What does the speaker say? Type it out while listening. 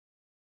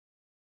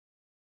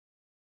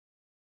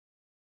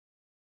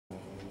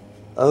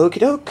Okie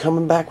doke,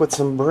 coming back with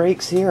some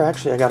breaks here.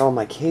 Actually, I got all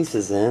my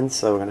cases in,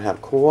 so we're going to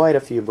have quite a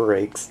few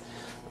breaks.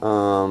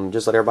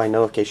 Just let everybody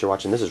know in case you're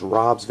watching. This is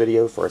Rob's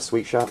video for a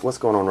sweet shot. What's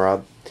going on,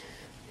 Rob?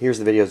 Here's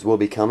the videos will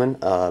be coming.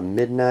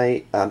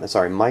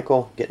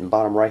 Michael getting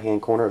bottom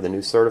right-hand corner of the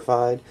new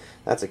certified.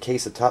 That's a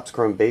case of Topps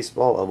Chrome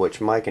Baseball, of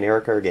which Mike and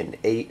Erica are getting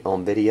 8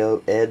 on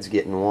video. Ed's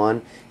getting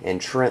 1,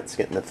 and Trent's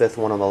getting the 5th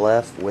one on the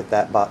left with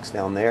that box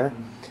down there.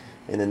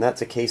 And then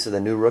that's a case of the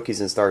new Rookies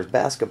and Stars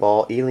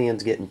basketball.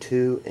 Elian's getting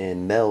 2,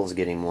 and Mel's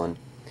getting 1.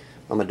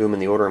 I'm going to do them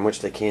in the order in which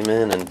they came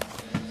in, and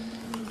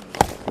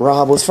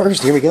Rob was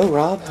first. Here we go,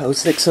 Rob.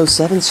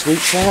 0607 Sweet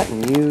Shot,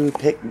 and you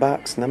picked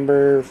box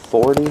number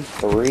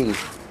 43.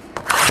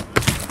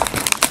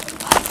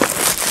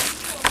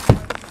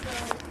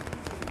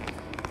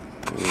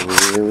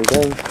 Here we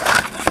go.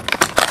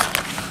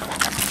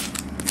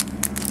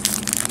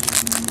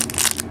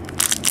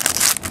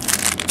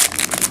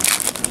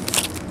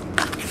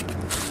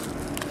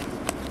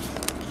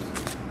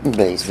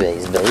 Base,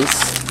 base,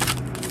 base.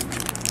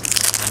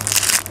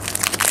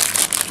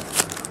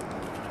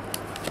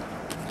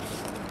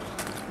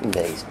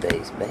 Base,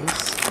 base,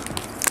 base.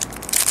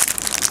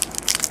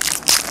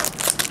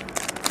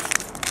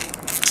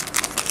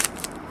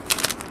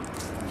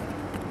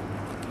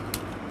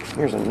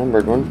 Here's a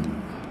numbered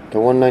one. To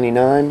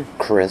 199,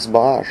 Chris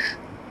Bosh.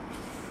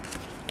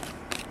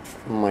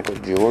 Michael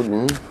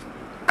Jordan.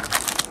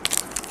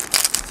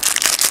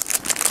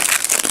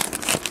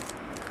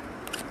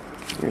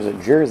 Here's a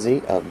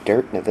jersey of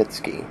Dirk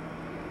Nowitzki.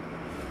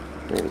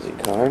 Jersey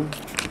card.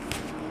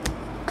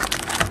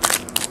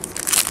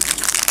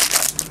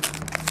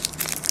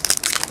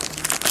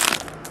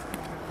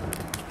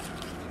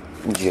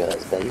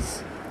 Just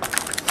base.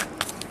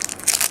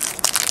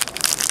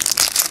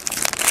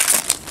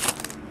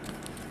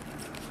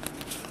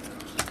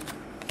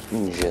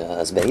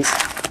 Just base.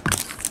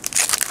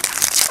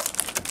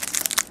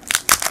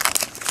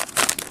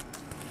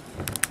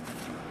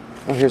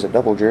 Oh, here's a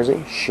double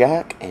jersey.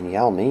 Shaq and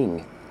Yao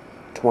Ming.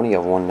 20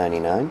 of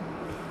 199.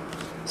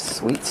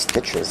 Sweet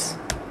stitches.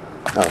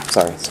 Oh,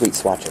 sorry. Sweet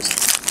swatches.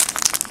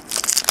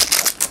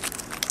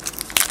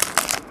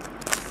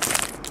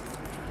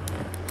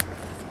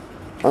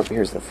 Oh,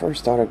 here's the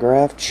first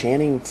autograph.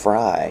 Channing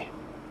Frye.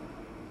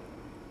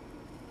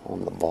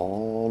 On the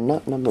ball.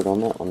 Not numbered on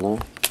that one, though.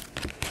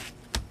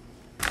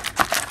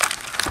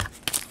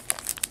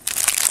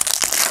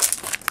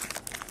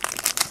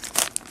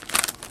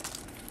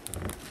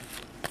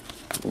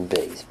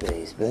 Base,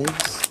 base,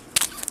 base.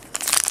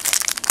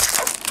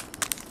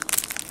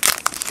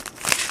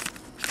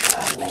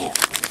 Oh man,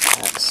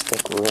 that's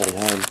stuck really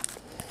hard.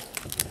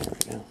 There we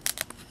go.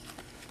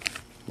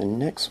 The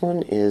next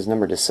one is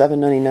number to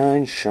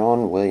 799,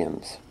 Sean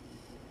Williams.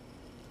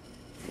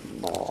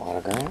 Ball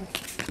autograph.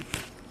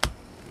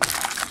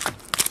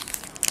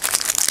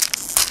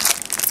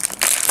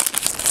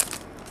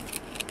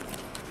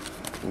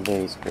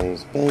 Base,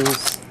 base,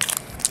 base.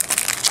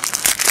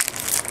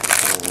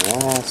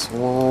 Last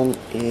one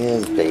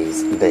is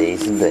base,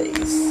 base,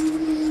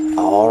 base.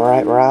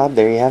 Alright, Rob,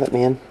 there you have it,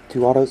 man.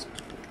 2 autos,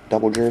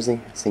 double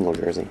jersey, single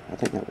jersey. I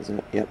think that was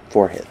it. Yep,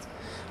 4 hits.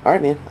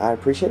 Alright, man, I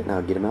appreciate it, and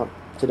I'll get them out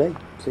today.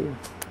 See you.